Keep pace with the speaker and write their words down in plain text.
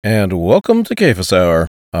And welcome to Cephas Hour.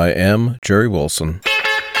 I am Jerry Wilson.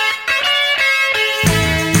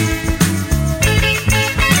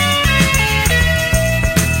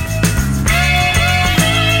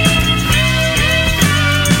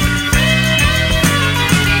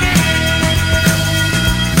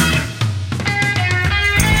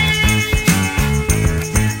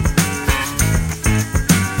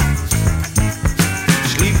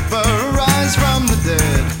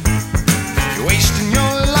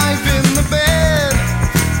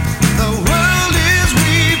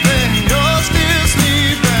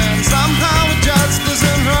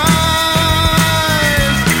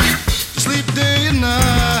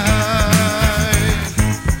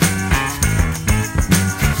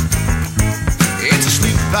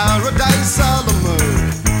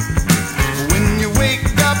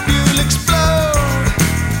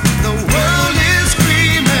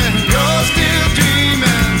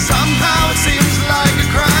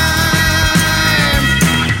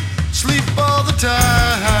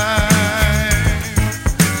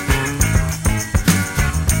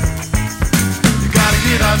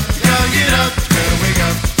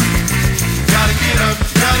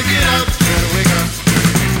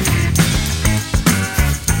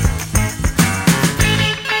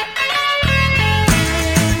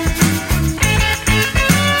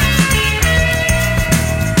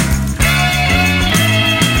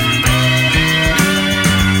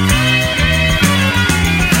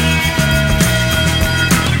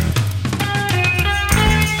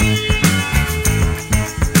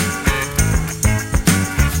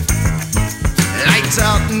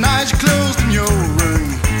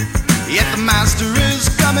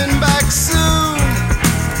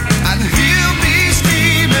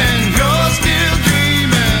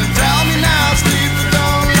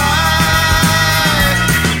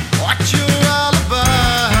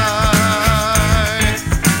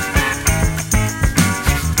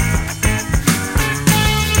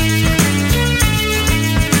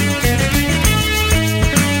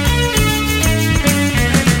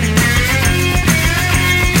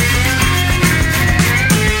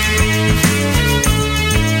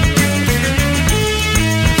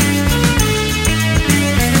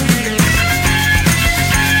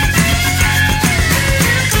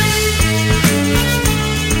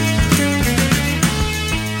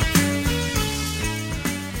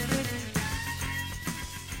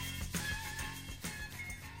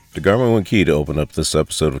 Garmin went key to open up this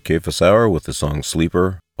episode of Cephas Hour with the song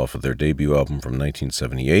Sleeper off of their debut album from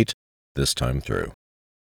 1978, This Time Through.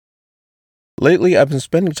 Lately, I've been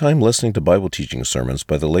spending time listening to Bible teaching sermons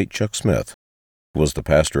by the late Chuck Smith, who was the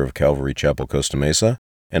pastor of Calvary Chapel, Costa Mesa,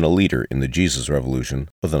 and a leader in the Jesus Revolution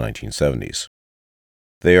of the 1970s.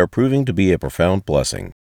 They are proving to be a profound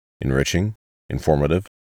blessing, enriching, informative,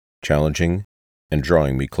 challenging, and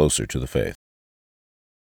drawing me closer to the faith.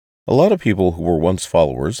 A lot of people who were once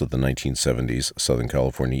followers of the 1970s Southern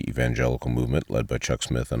California evangelical movement led by Chuck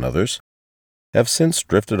Smith and others have since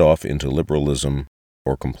drifted off into liberalism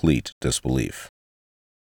or complete disbelief.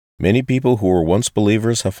 Many people who were once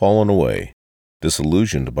believers have fallen away,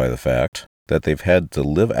 disillusioned by the fact that they've had to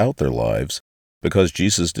live out their lives because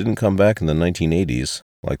Jesus didn't come back in the 1980s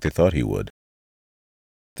like they thought he would.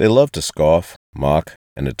 They love to scoff, mock,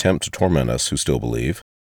 and attempt to torment us who still believe,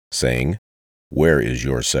 saying, "Where is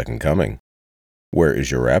your second coming? Where is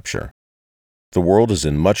your rapture? The world is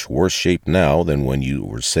in much worse shape now than when you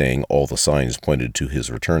were saying all the signs pointed to his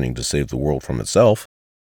returning to save the world from itself.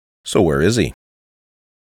 So where is he?"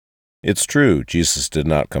 It's true, Jesus did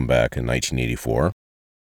not come back in 1984.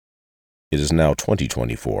 It is now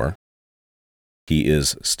 2024. He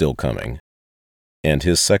is still coming. And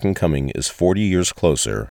his second coming is 40 years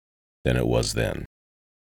closer than it was then.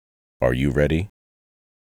 Are you ready?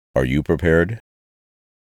 Are you prepared?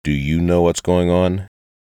 Do you know what's going on?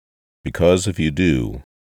 Because if you do,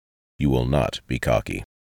 you will not be cocky.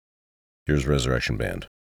 Here's Resurrection Band.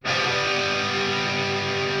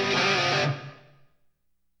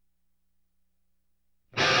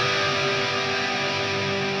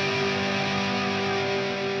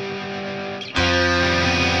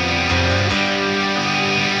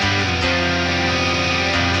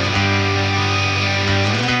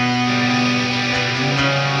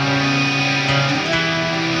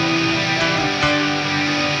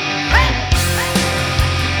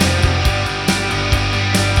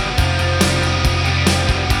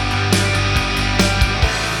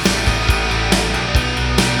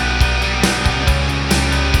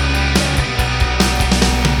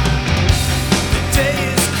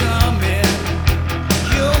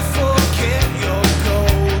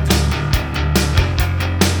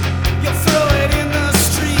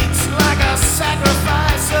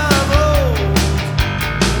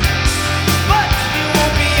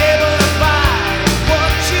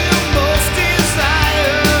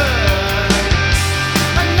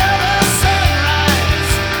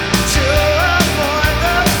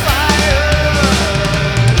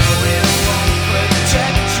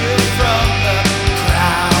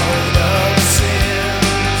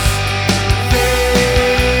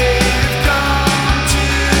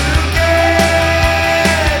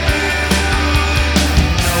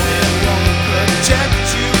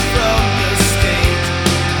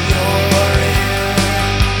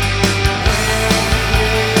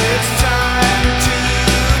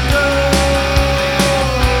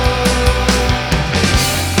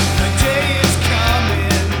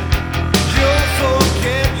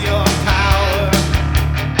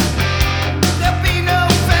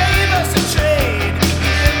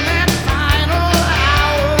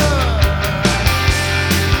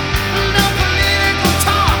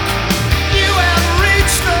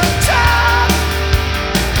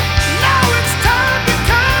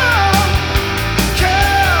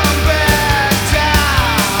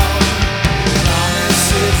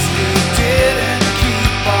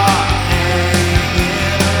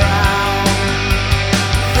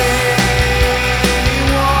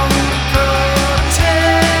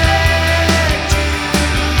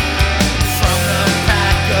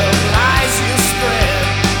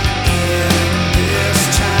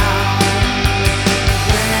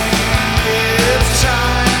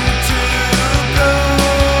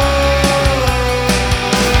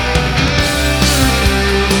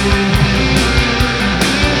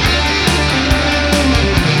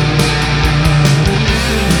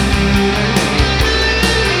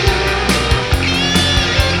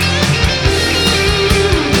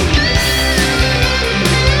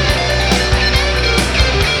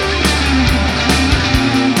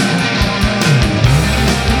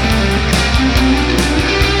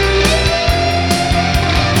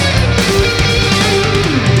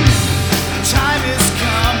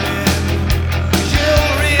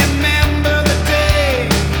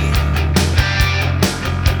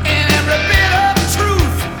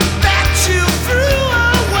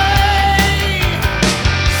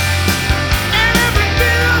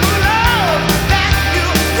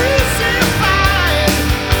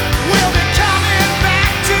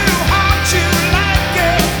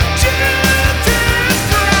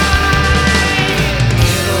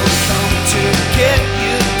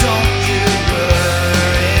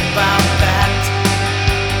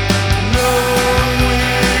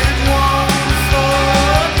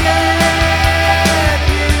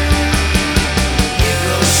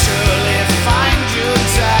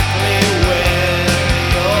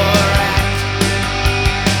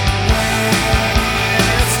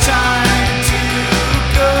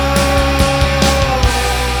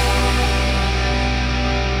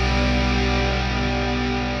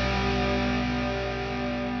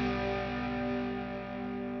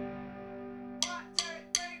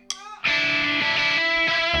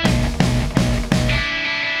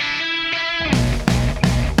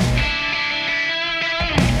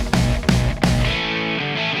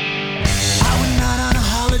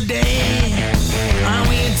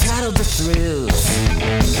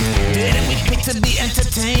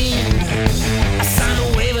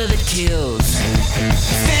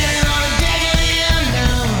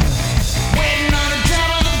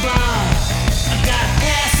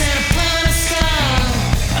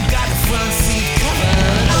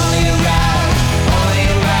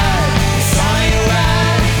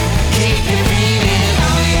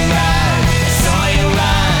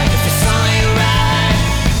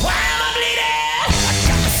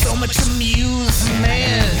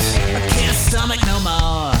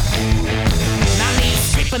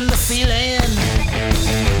 grabbing the ceiling,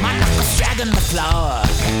 my knuckles dragging the floor.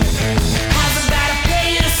 How's about a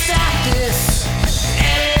pay to stop this?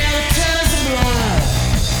 Every other turn is a blood.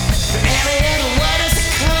 Every other word is a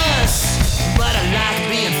curse. But I like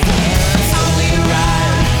being first. Only a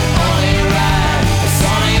ride, only a ride. It's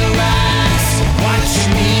only a ride. So watch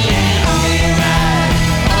me and only a ride,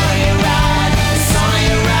 only a ride. It's only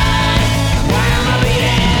a ride. Why am I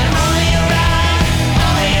bleeding? Only a ride,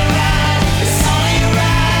 only a ride. It's only a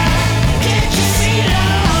ride. Can't you see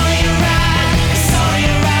love? Only a ride. It's only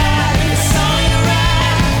a ride. It's only a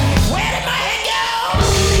ride. Where did my head go?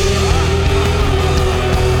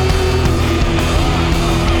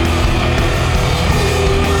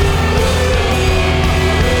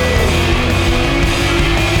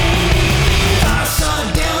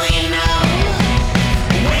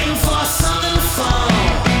 Waiting for something to fall.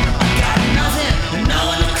 I got nothing, no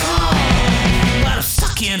one to call. But I'm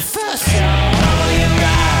stuck in first, y'all. Only a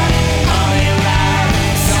ride, only a ride.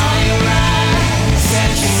 It's only a ride. Set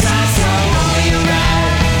your sights low. Only a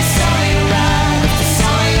ride, it's only a ride. It's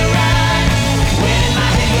only a ride. Where did my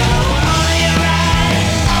head go? Only a ride,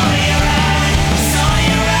 only a ride. It's only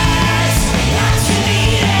a ride. Not to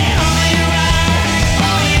need it. Only a ride,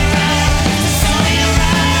 only a ride. It's only a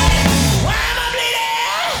ride. Why am I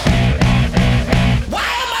bleeding? Why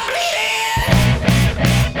am I bleeding?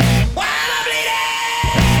 Why am I bleeding?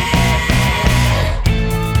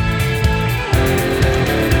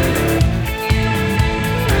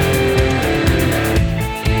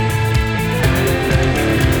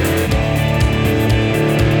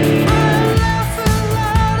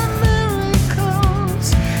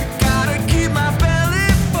 Gotta keep my belly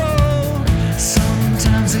full.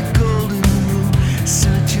 Sometimes a golden rule,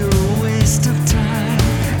 such a waste of time.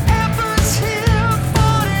 Efforts here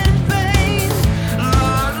fought in vain.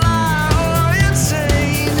 Lord, lie or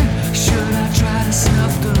insane. Should I try to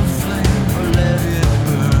snuff the flame or let it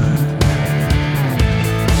burn?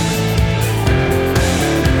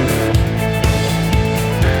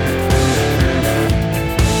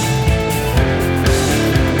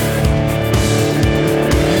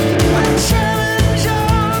 I challenge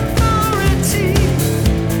authority.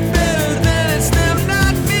 Better than it's them,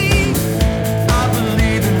 not me. I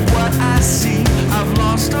believe in what I see. I've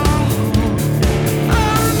lost all hope.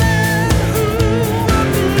 I'm a man who will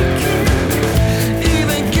be king.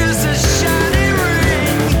 Even kiss a shiny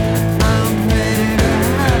ring. I'm ready to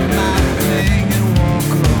have my thing and walk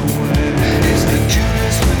away. It's the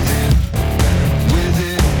Judas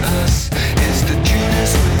within us. It's the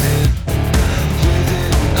Judas within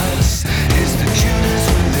us. It's the Judas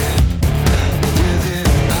within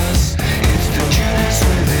us. It's the Judas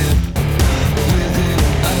within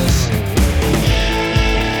us.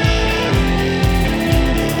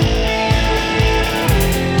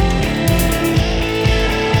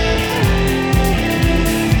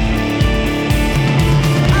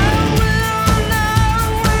 I will not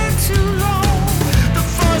wait too long. The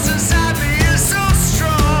force inside me is so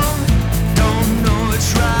strong. Don't know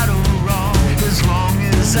it's right or wrong as long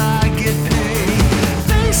as I get paid.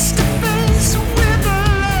 Face to face with the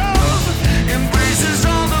love embraces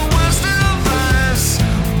all the worst of us.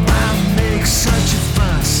 Why make such a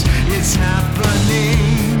fuss? It's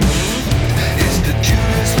happening. It's the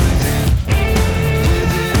Judas within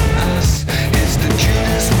us. It's the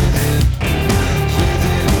Judas within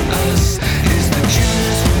us. It's the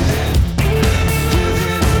Judas within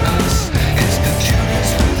us. It's the Judas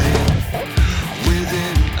within us.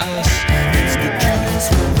 It's the Judas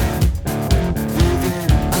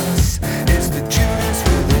within us. It's the Judas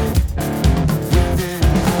within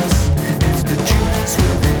us. It's the Judas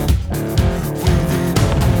within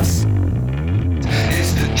us.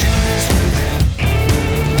 It's the Judas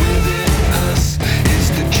within us. It's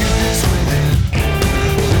the Judas within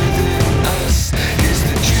us. It's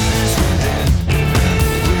the Judas within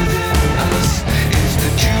us. It's the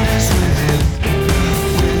Judas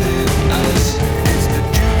within us. It's the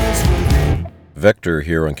Judas within. Vector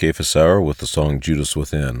here on Cephas Hour with the song Judas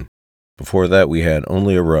Within. Before that, we had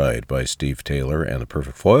Only a Ride by Steve Taylor and the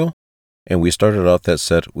Perfect Foil, and we started off that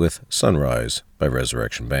set with Sunrise by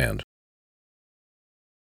Resurrection Band.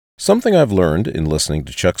 Something I've learned in listening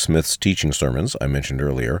to Chuck Smith's teaching sermons I mentioned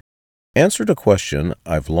earlier answered a question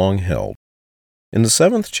I've long held. In the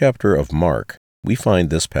 7th chapter of Mark, we find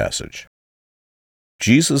this passage.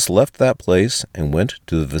 Jesus left that place and went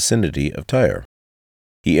to the vicinity of Tyre.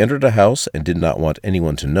 He entered a house and did not want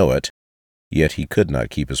anyone to know it, yet he could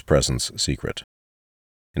not keep his presence secret.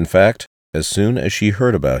 In fact, as soon as she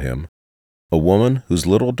heard about him, a woman whose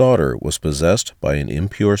little daughter was possessed by an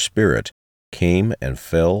impure spirit came and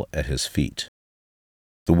fell at his feet.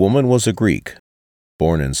 The woman was a Greek,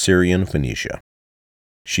 born in Syrian Phoenicia.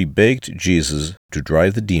 She begged Jesus to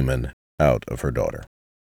drive the demon out of her daughter.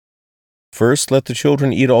 "First, let the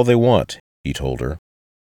children eat all they want," he told her,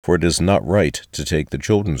 "for it is not right to take the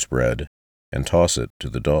children's bread and toss it to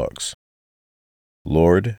the dogs."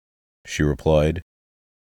 "Lord," she replied,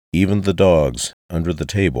 "even the dogs under the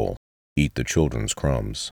table eat the children's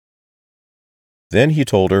crumbs." Then he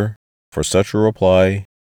told her, "For such a reply,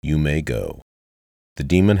 you may go. The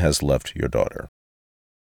demon has left your daughter."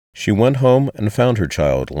 She went home and found her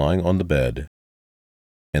child lying on the bed,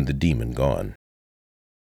 and the demon gone.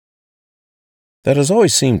 That has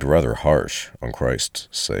always seemed rather harsh on Christ's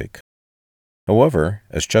sake. However,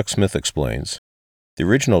 as Chuck Smith explains, the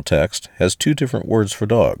original text has two different words for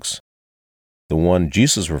dogs. The one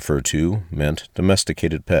Jesus referred to meant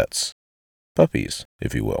domesticated pets, puppies,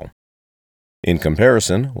 if you will. In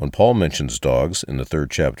comparison, when Paul mentions dogs in the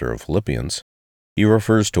 3rd chapter of Philippians, he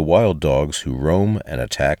refers to wild dogs who roam and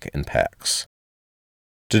attack in packs.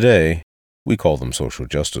 Today, we call them social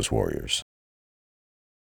justice warriors.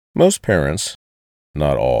 Most parents,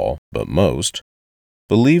 not all, but most,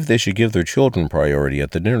 believe they should give their children priority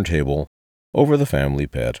at the dinner table over the family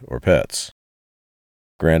pet or pets.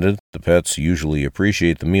 Granted, the pets usually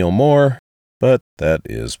appreciate the meal more, but that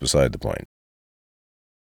is beside the point.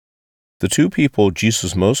 The two people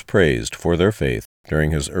Jesus most praised for their faith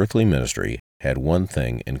during his earthly ministry had one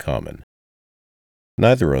thing in common.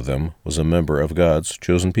 Neither of them was a member of God's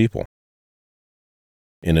chosen people.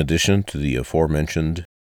 In addition to the aforementioned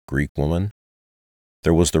Greek woman,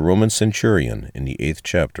 there was the Roman centurion in the 8th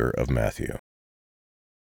chapter of Matthew.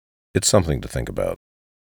 It's something to think about.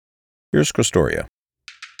 Here's Christoria.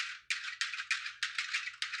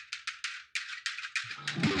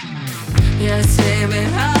 You see me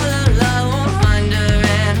all alone,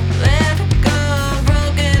 wondering where to go,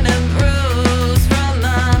 broken and bruised from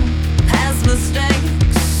the past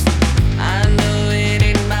mistakes. I know it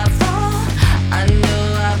ain't my fault, I know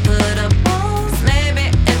I put up walls. Maybe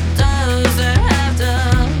it doesn't have to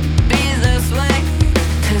be this way,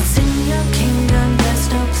 'cause in your kingdom there's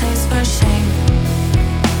no place for shame.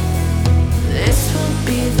 This will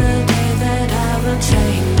be the day that I will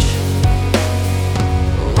change.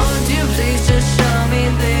 Please just show me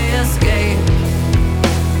the escape.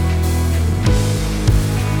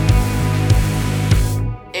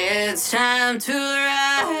 It's time to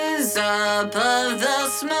rise above the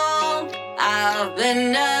smoke. I've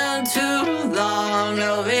been down too long,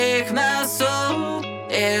 awake my soul.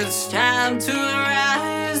 It's time to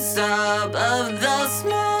rise above the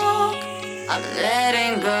smoke. I'm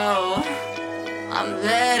letting go, I'm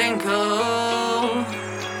letting go.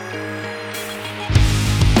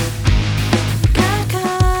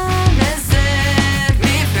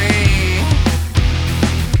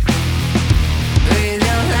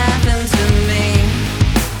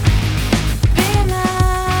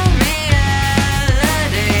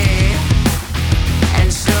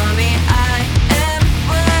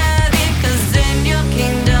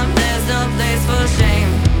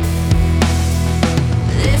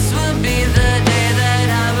 This will be the day that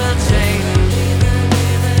I will change.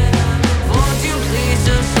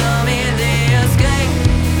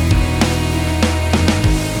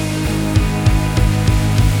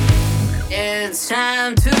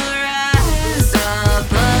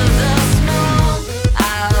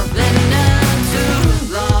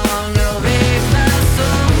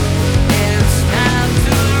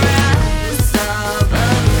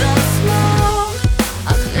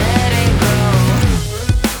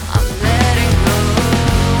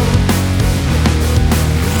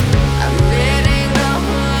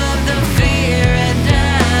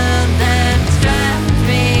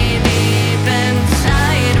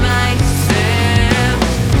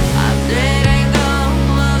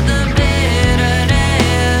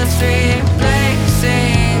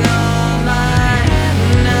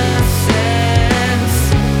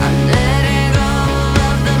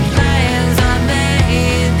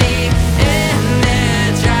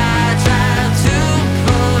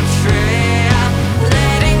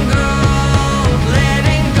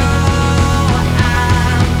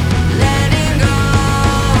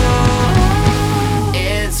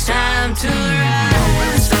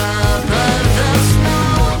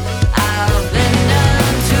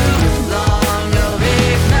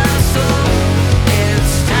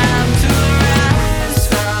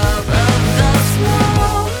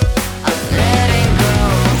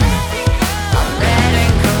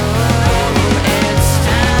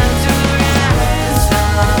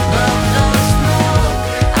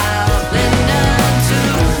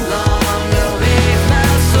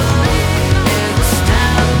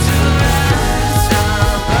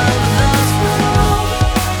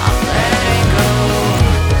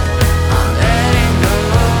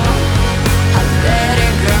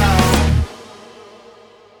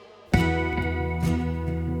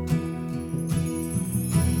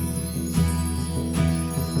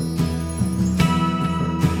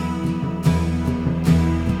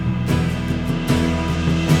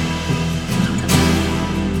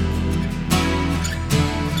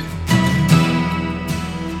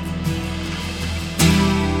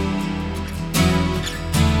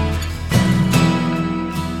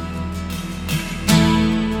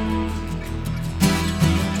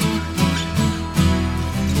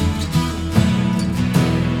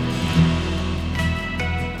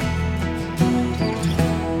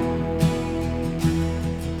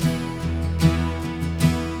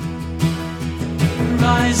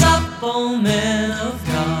 O men of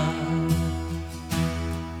God.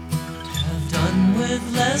 Have done with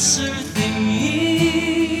lesser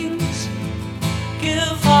things.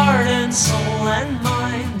 Give heart and soul and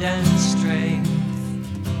mind and strength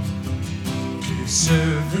to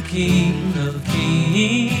serve the King of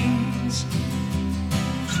Kings.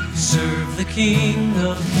 To serve the King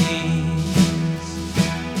of Kings.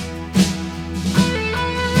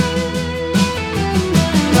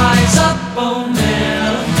 Rise up, O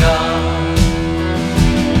men of God.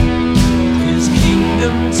 His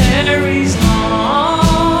kingdom tarries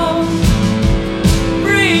long.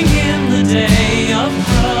 Bring in the day of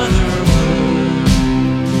brotherhood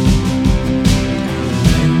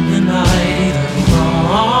and the night of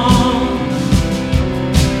wrong.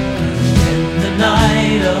 And the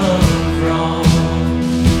night of wrong.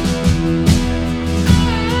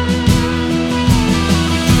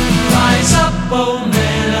 Rise up, O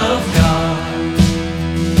men of God.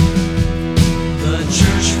 The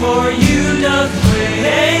church for you doth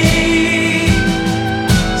pray,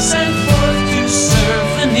 sent forth to serve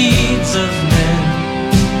the needs of men.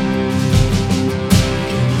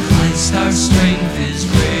 In Christ our strength is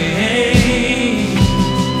great.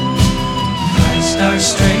 Christ our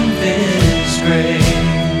strength is great.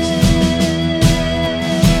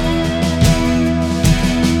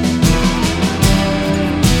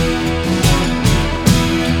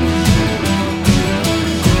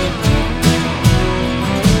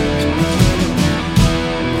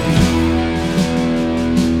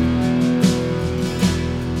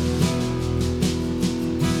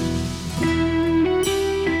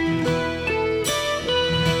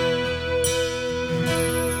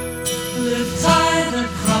 Lift high the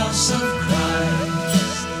cross of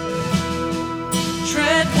Christ.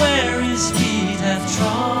 Tread where his feet have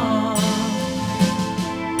trod.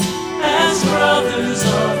 As brothers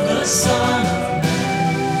of the Son of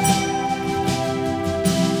Man,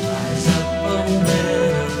 rise up, O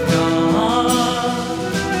men of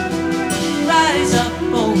God. Rise up,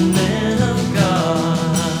 O men of God.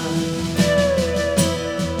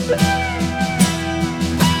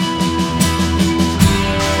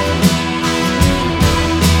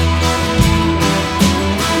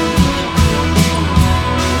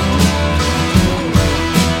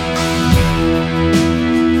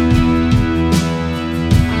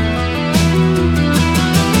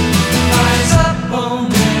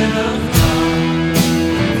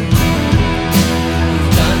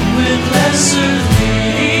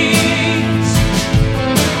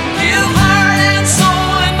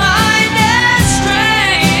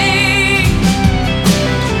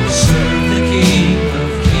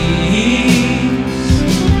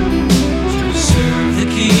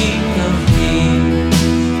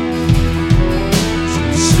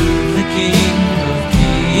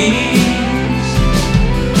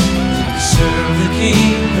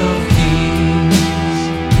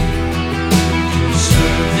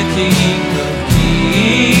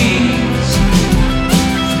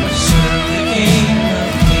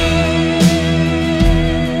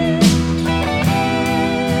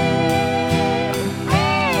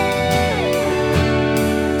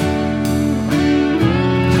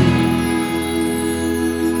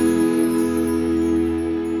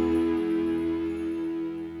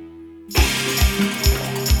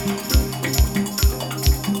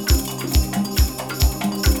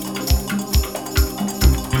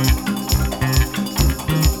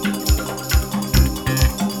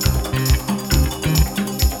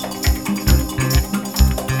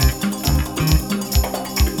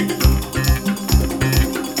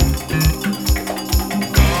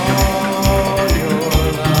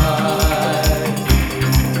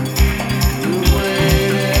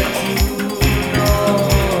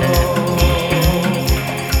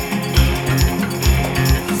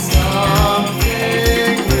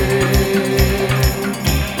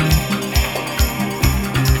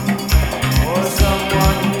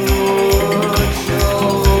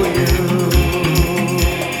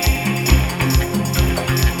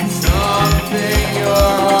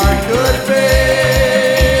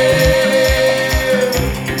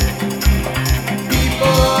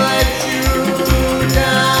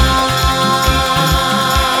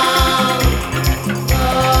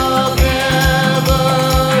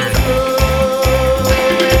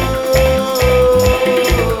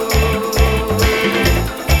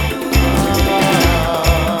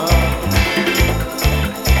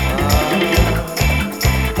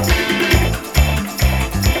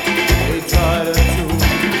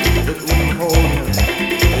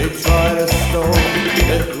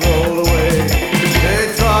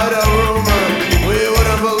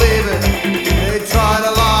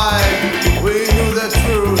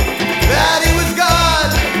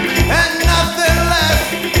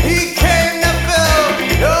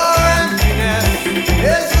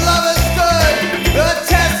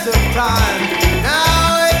 time.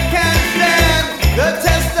 Now it can stand the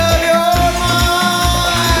test of your mind.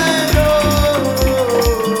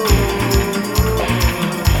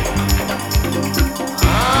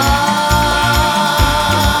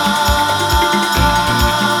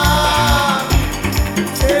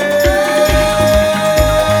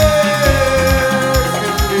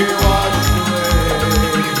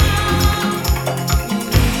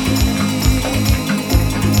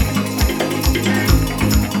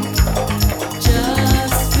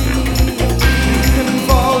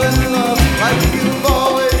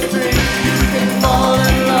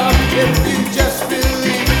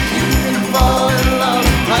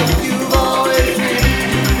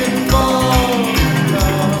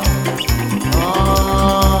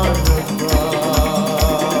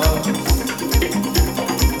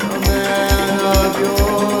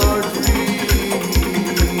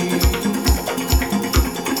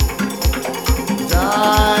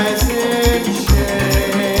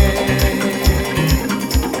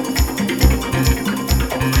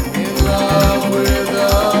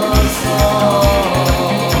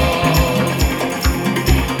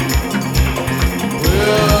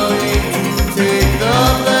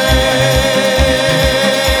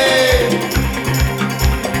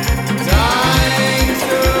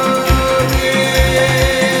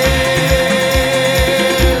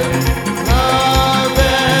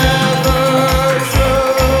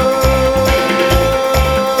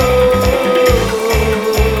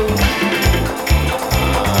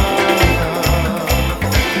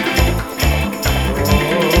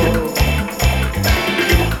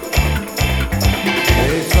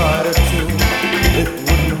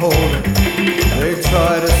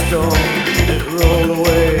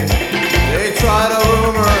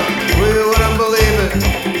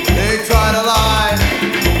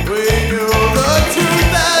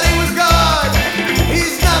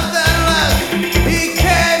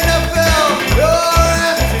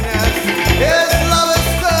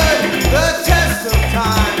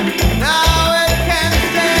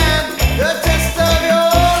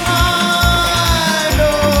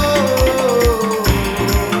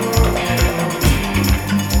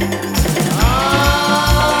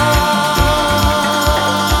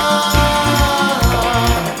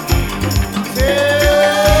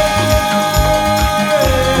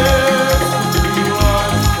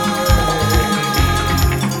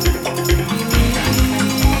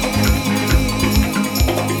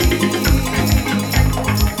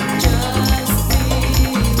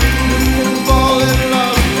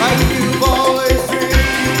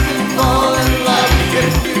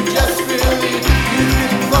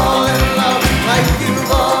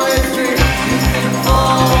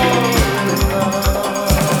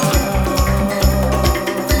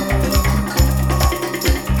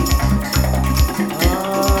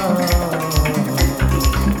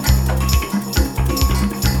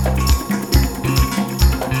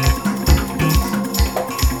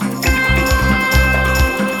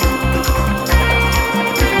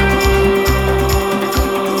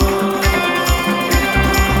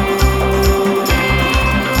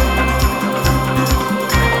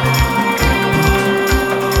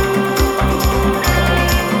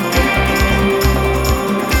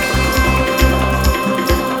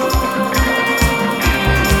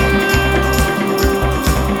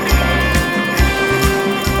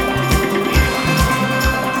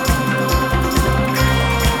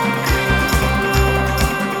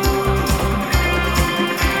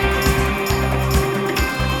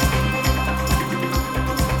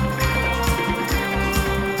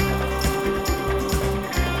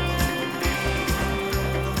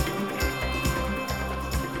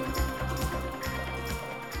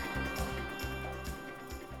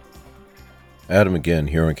 Adam again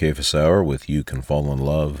here on Cephas Hour with You Can Fall in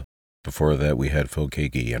Love. Before that, we had Phil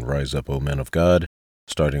Keaggy and Rise Up, O Men of God,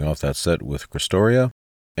 starting off that set with Christoria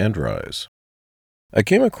and Rise. I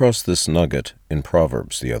came across this nugget in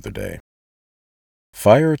Proverbs the other day.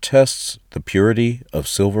 Fire tests the purity of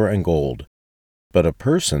silver and gold, but a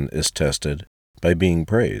person is tested by being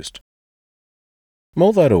praised.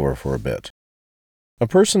 Mull that over for a bit. A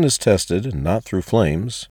person is tested not through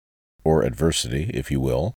flames, or adversity, if you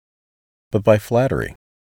will, but by flattery.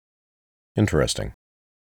 Interesting.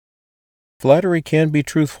 Flattery can be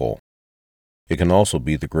truthful. It can also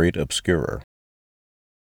be the great obscurer.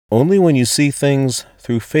 Only when you see things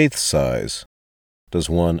through faith's eyes does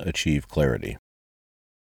one achieve clarity.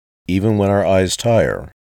 Even when our eyes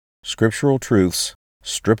tire, scriptural truths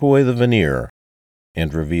strip away the veneer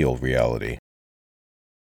and reveal reality.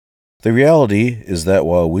 The reality is that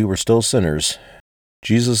while we were still sinners,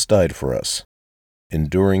 Jesus died for us,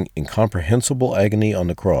 enduring incomprehensible agony on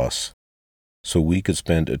the cross so we could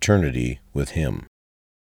spend eternity with Him.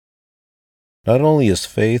 Not only is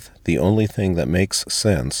faith the only thing that makes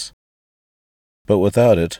sense, but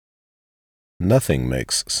without it, nothing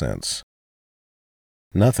makes sense.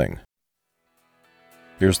 Nothing.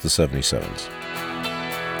 Here's the 77s.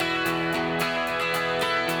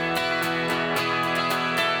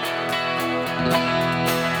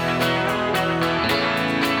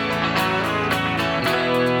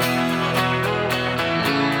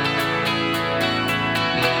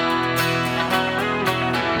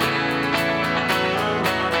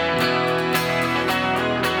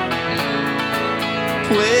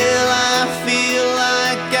 Well, I feel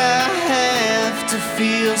like I have to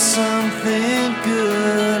feel something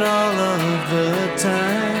good all of the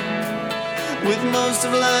time. With most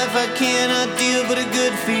of life I cannot deal, but a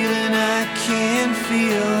good feeling I can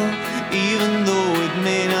feel, even though it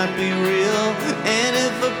may not be real. And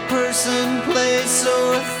if a person, place,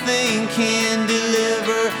 or a thing can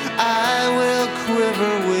deliver, I will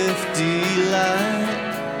quiver with delight.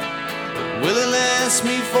 Will it last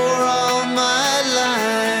me for all my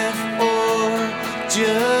life, or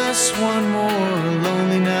just one more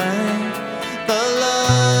lonely night? The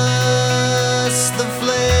lust, the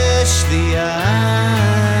flesh, the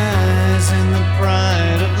eyes, and the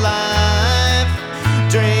pride of life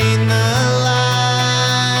drain the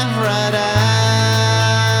life right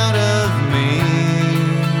out of me.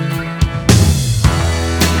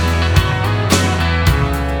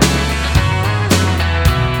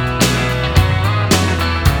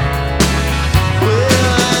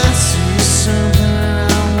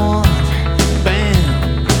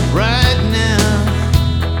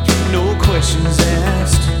 Questions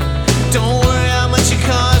asked. Don't worry how much it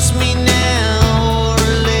costs me now or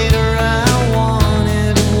later. I want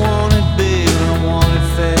it big, I want it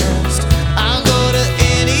fast. I'll go to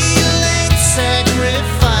any length,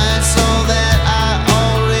 sacrifice all that I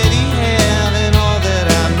already have and all that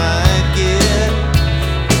I might get,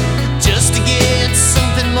 just to get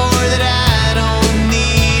something more that I don't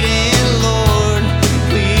need. And Lord,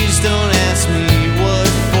 please don't ask me what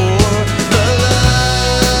for.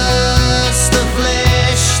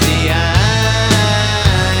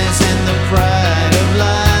 Pride of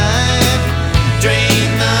life drain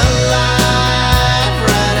the life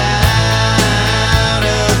right out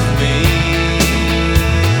of me.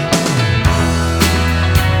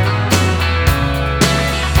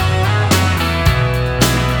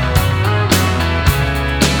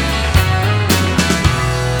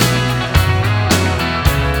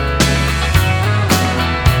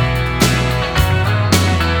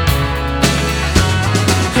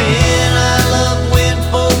 And I love when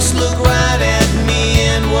folks look right at me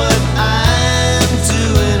and what I'm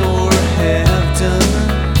doing or have done,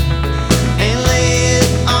 and lay it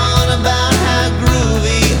on about how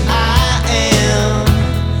groovy I am,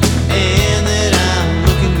 and that I'm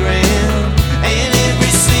looking grand. And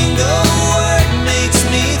every single word makes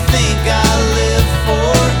me think I'll live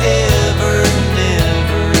forever,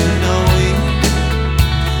 never knowing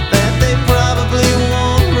that they probably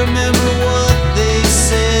won't remember what they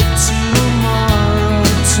said tomorrow.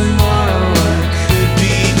 Tomorrow I could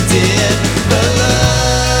be dead. The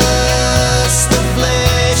lust, the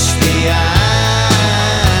flesh, the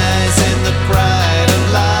eyes, and the pride of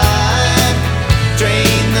life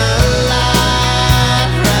drain the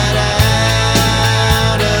life right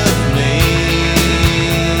out of me.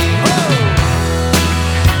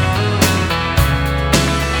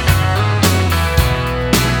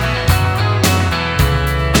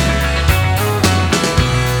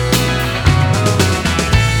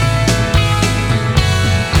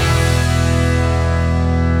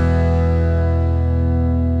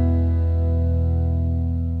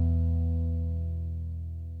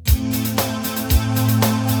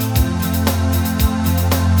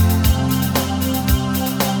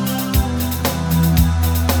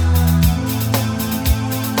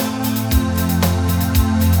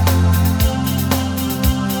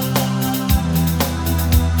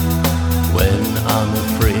 When I'm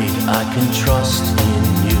afraid, I can trust in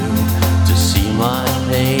you to see my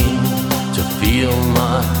pain, to feel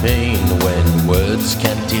my pain. When words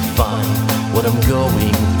can't define what I'm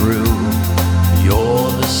going through,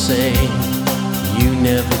 you're the same, you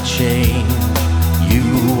never change.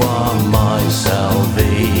 You are my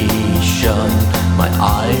salvation. My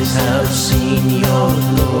eyes have seen your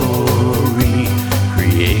glory.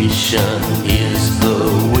 Creation is the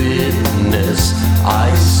witness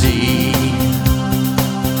I see.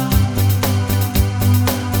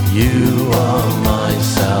 You are my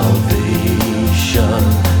salvation.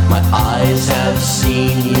 My eyes have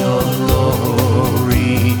seen your glory.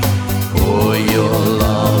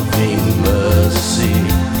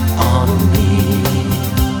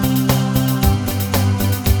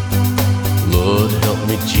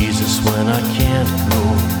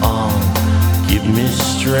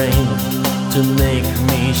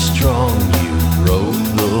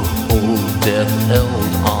 death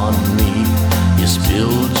held on me. You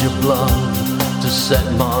spilled your blood to set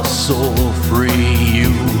my soul free.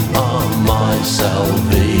 You are my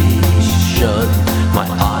salvation. My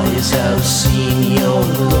eyes have seen your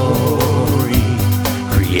glory.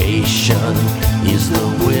 Creation is the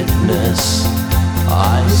witness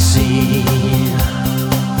I see.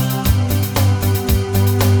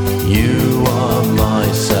 You are my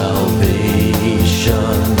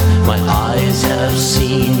salvation. My eyes have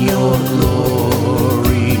seen your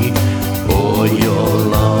glory. For your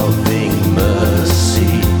loving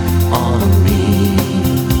mercy on me.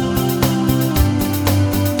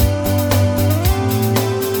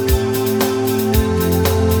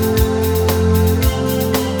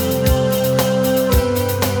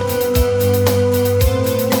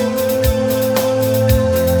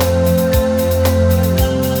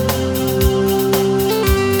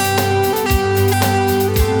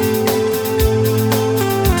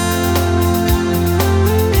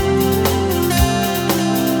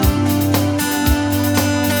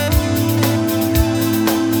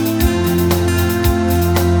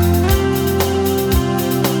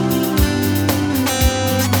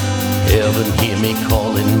 Heaven, hear me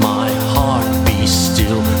calling, my heart be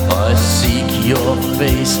still. I seek your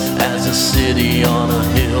face as a city on a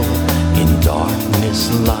hill. In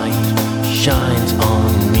darkness light shines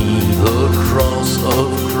on me. The cross of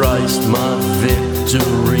Christ, my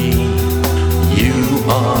victory. You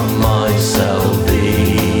are my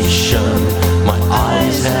salvation. My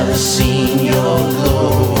eyes have seen your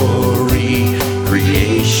glory.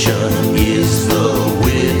 Creation is the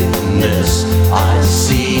witness I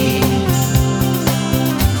see.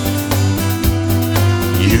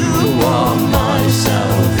 You are my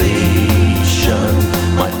salvation.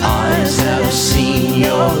 My eyes have seen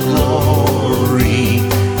your glory.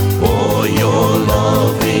 For your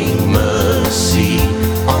loving mercy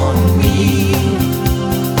on me.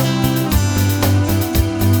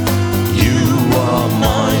 You are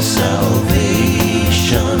my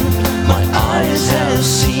salvation. My eyes have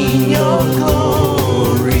seen your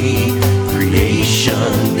glory.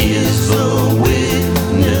 Creation is the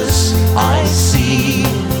witness I see.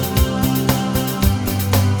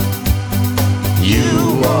 You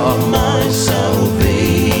are my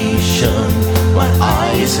salvation. My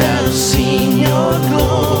eyes have seen your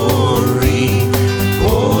glory.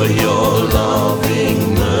 For your loving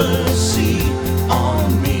mercy on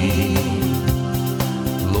me,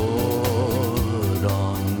 Lord,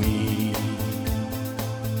 on me.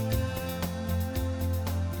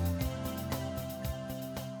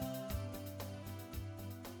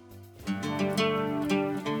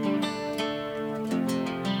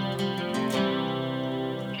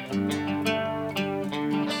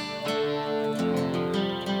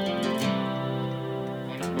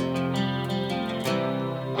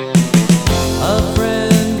 A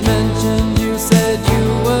friend mentioned you, said you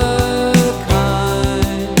were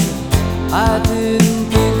kind. I didn't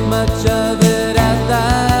think much of it at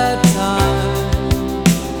that time.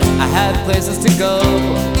 I had places to go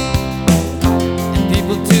and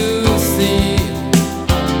people to see.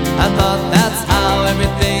 I thought that's how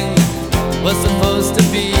everything was supposed to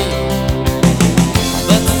be.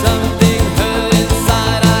 But something hurt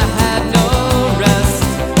inside, I had no rest.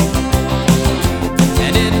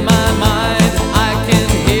 And in my mind I can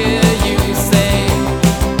hear you say,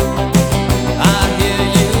 I hear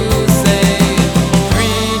you say,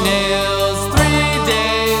 3 nails, 3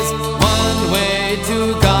 days, one way to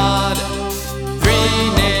God. 3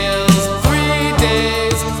 nails, 3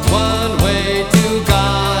 days, one way to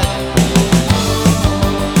God.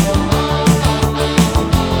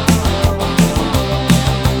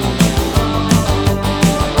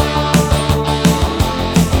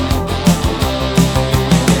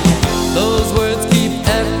 Those words keep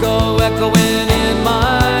echoing in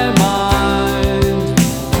my mind.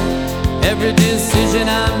 Every decision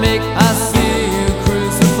I make, I see you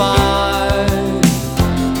crucified.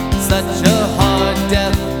 Such a hard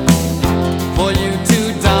death for you to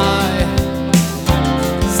die.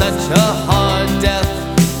 Such a hard death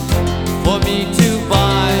for me to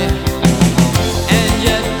buy. And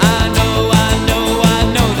yet I know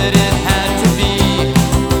that it had to be.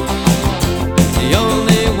 The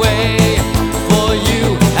only way for you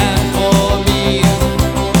and for me,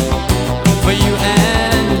 for you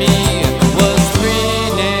and me, was 3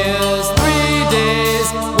 nails, 3 days,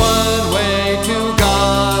 one way to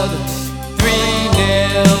God. 3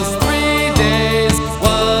 nails, 3 days,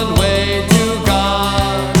 one way to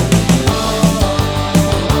God.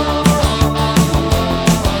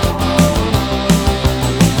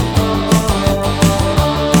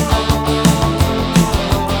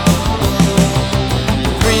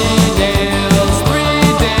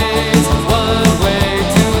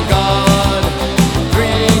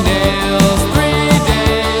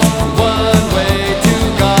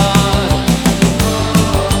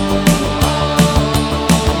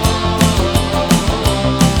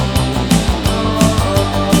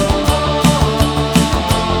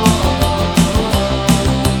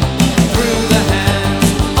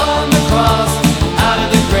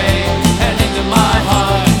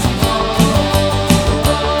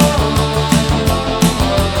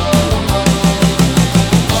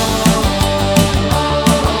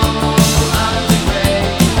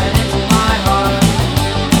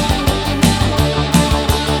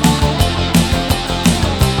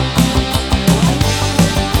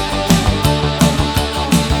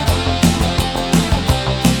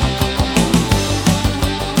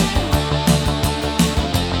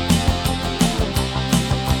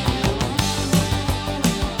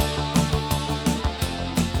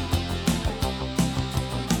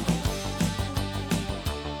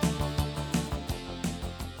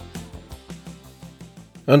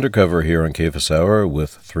 Undercover here on Cephas Hour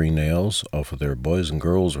with 3 Nails off of their Boys and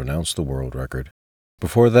Girls Renounce the World record.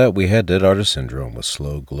 Before that, we had Dead Artist Syndrome with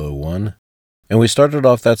Slow Glow 1. And we started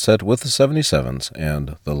off that set with the 77s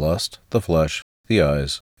and The Lust, The Flesh, The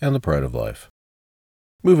Eyes, and The Pride of Life.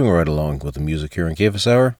 Moving right along with the music here in Cephas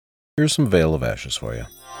Hour, here's some Veil of Ashes for you.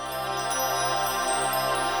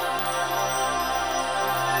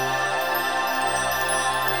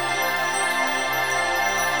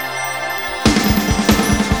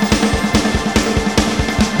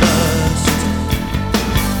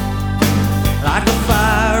 Like a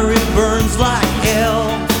fire, it burns like hell.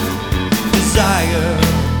 Desire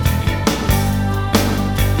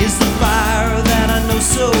is the fire that I know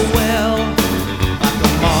so well. Like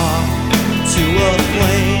a moth to a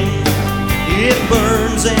flame, it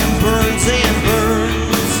burns and burns and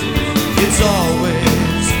burns. It's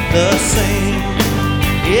always the same.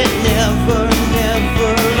 It never,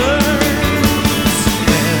 never learns.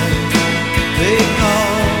 And they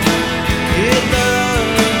call it love.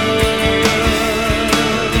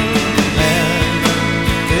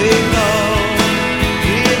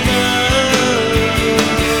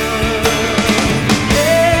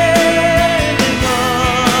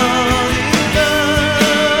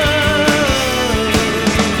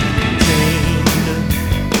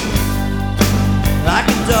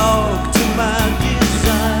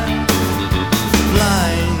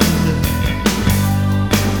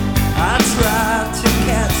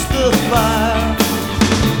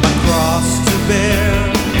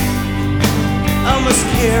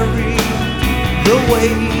 Carry the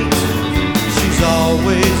weight. She's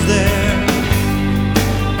always there,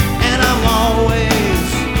 and I'm always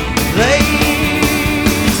late.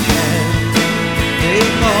 And they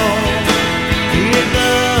call it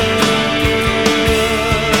love,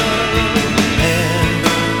 and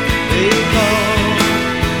they call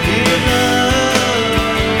it love,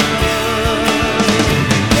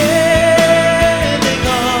 and they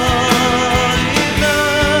call it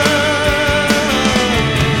love.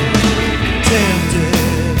 Tempted,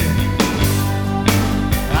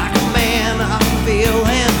 like a man I feel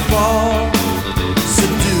and fall.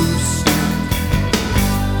 Seduced,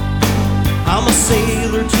 I'm a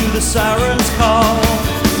sailor to the siren's call.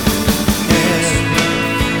 And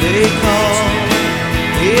they call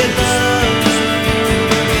it love,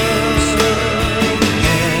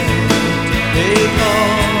 and they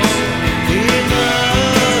call it love,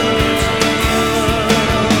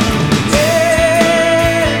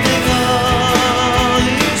 and they call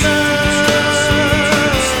it love.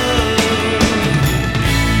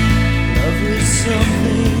 Love is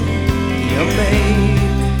something you make.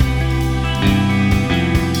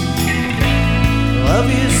 Love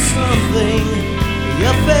is something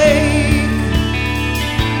you fake.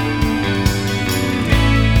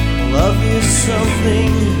 Love is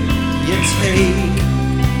something you take,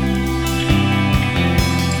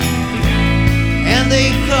 and they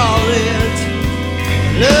call it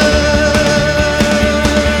love.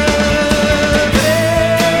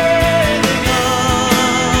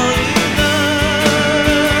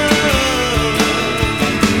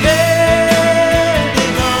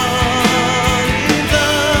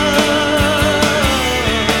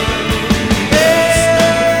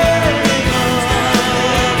 And they call it love. And they call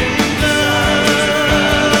it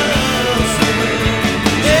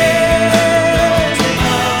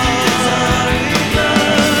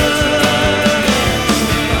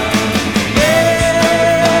love.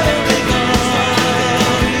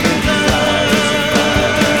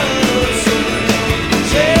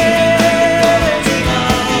 And they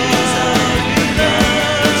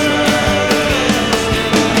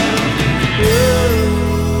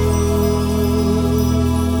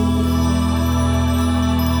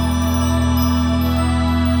it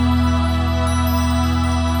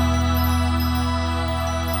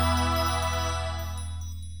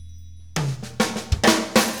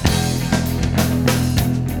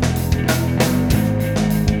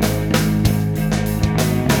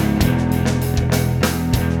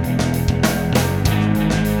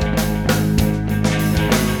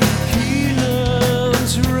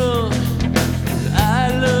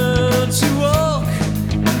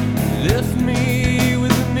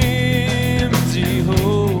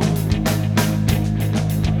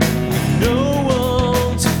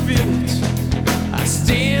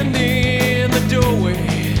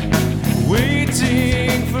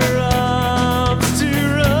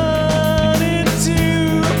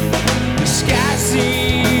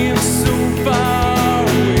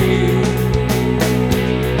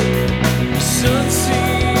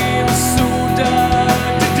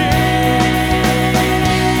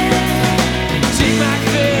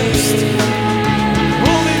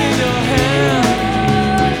Hold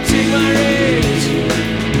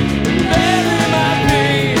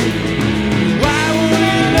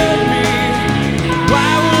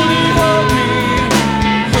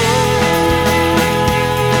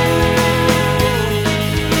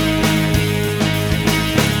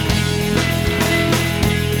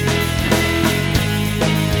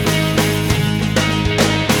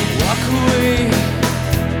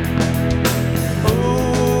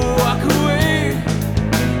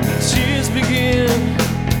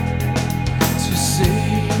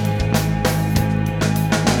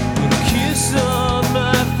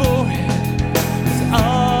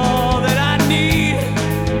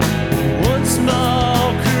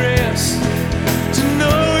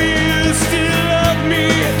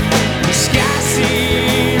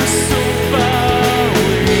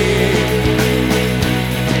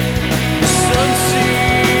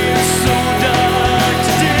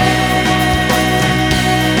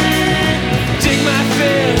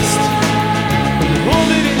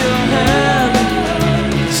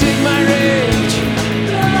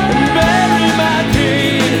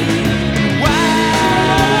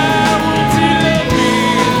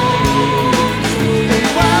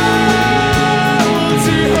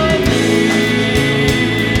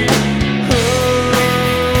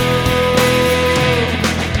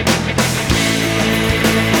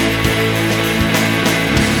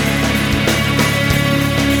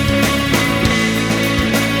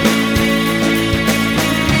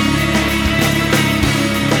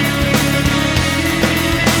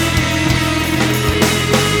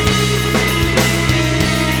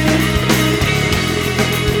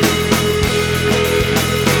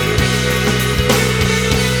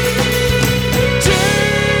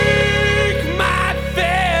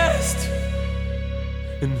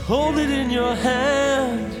hold it in your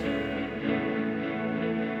hand.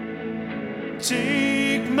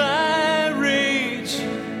 Take my rage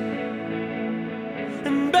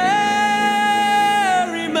and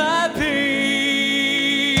bury my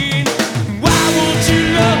pain. Why won't you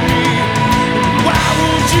love me? Why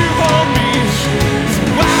won't you hold me?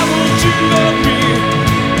 Why won't you love me?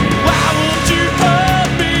 Why won't you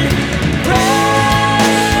hold me?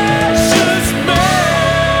 Precious man.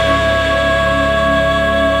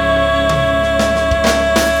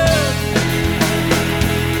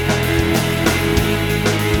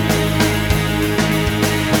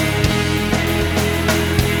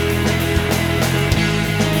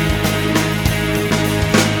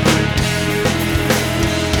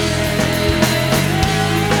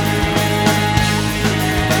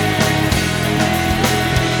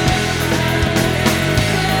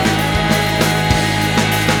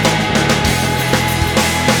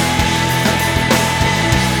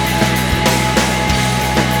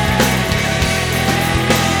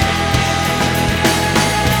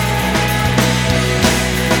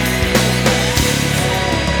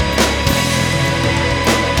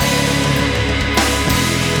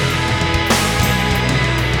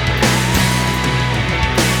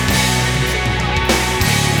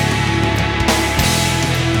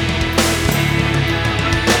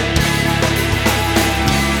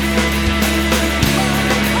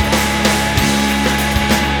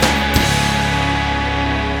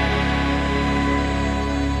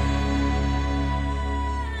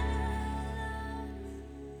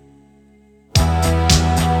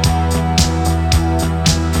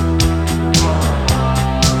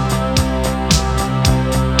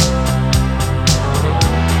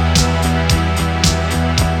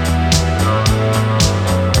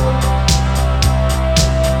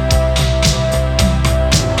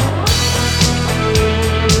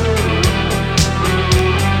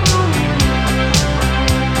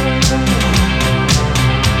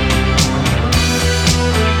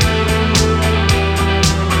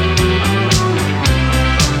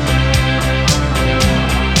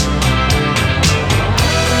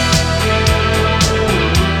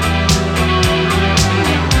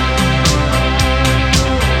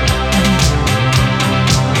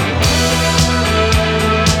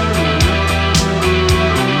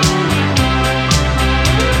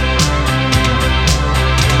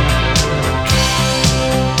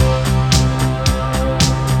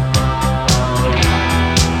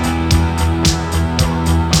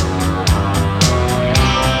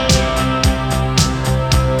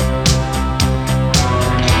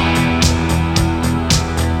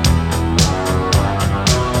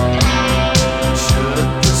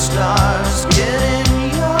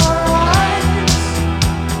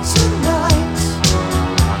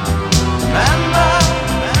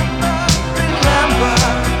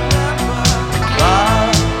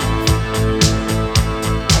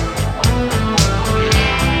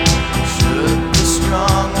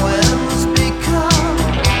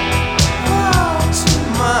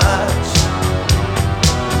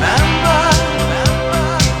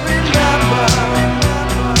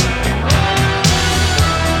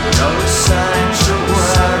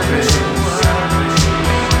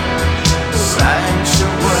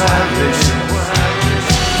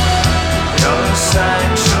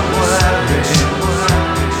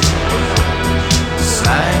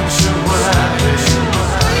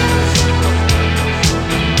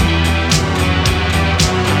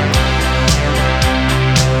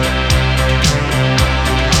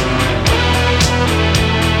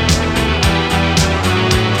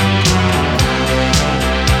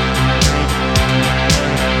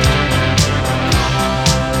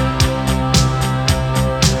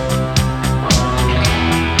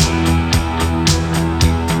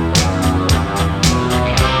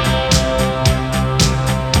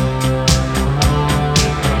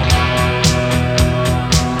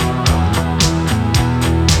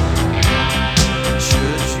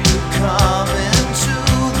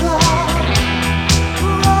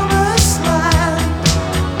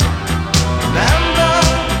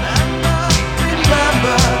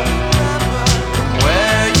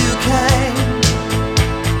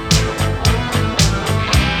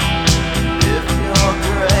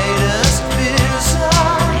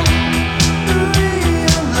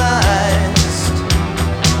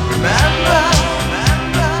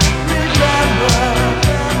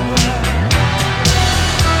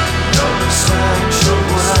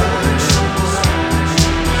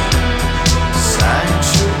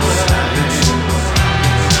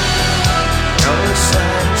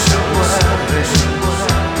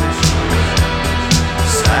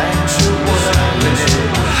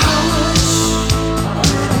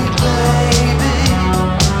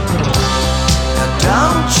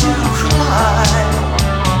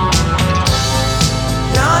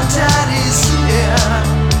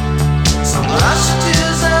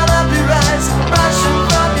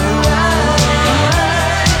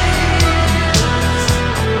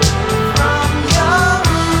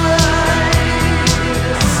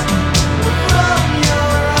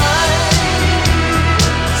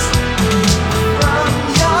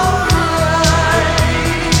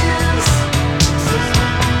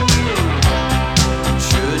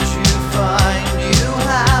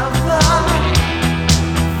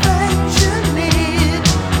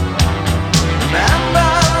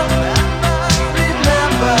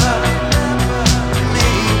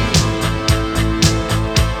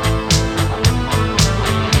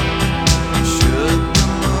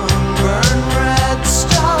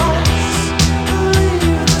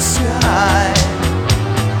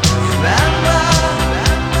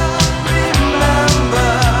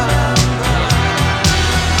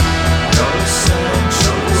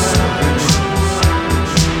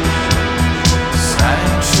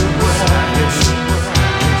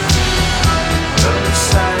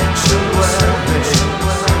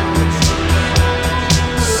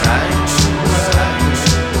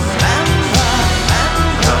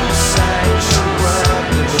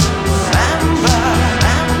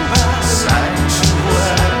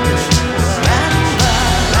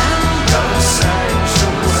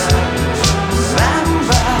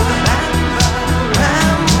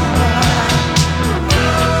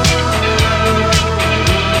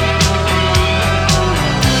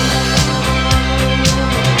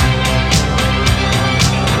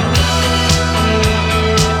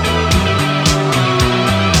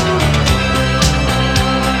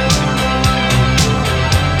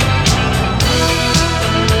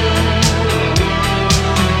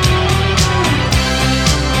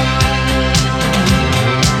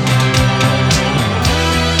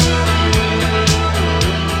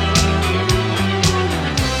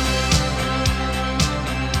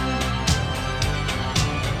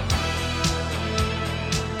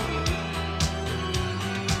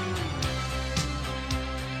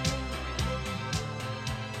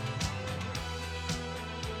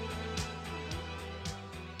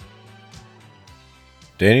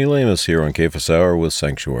 Danny Lamus here on Cephas Hour with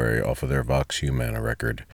Sanctuary off of their Vox Humana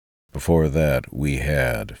record. Before that, we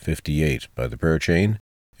had 58 by the Prayer Chain,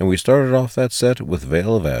 and we started off that set with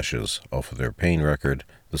Veil of Ashes off of their Pain record.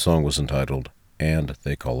 The song was entitled And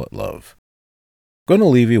They Call It Love. Going to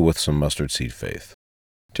leave you with some Mustard Seed Faith.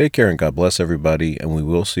 Take care and God bless everybody, and we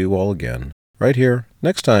will see you all again right here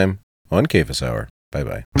next time on Cephas Hour.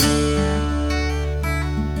 Bye-bye.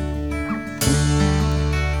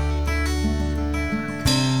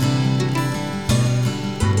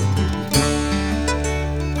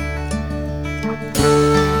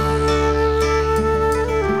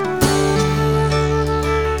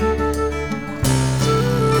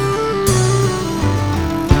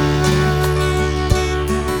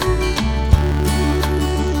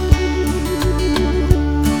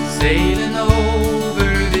 Sailing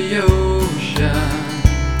over the ocean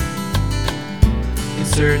in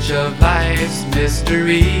search of life's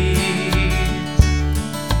mysteries,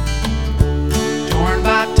 torn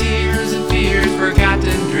by tears and fears,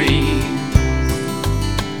 forgotten dreams,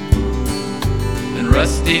 and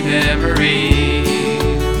rusty memories.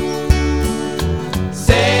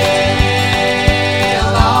 Sail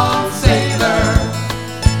on, sailor,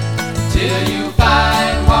 till you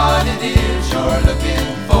find what it is you're looking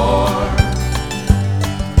for.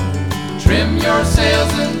 Trim your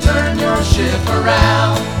sails and turn your ship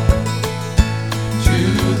around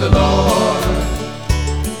to the Lord.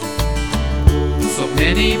 So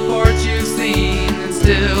many ports you've seen, and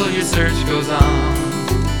still your search goes on,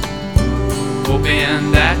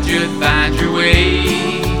 hoping that you'd find your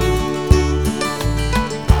way.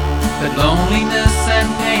 But loneliness and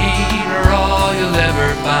pain are all you'll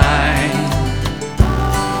ever find,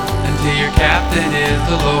 until your captain is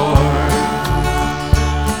the Lord.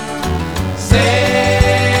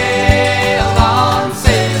 Sail on,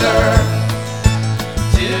 sailor,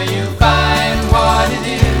 till you find what it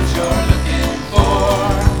is you're looking for.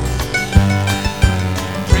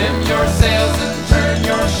 Trim your sails and turn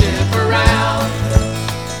your ship around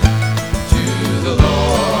to the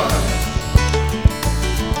Lord.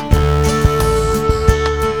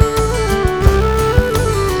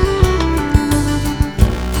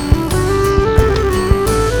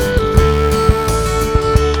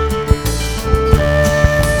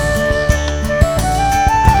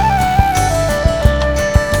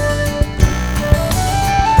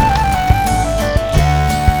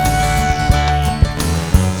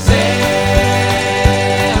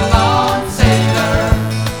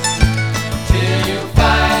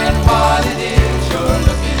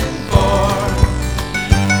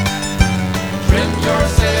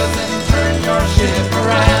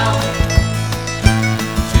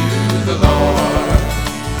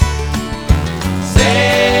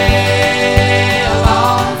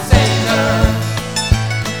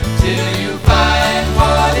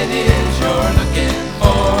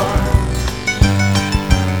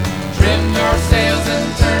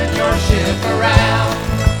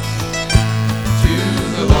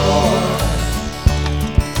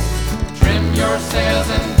 Sails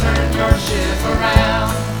and turn your ship around.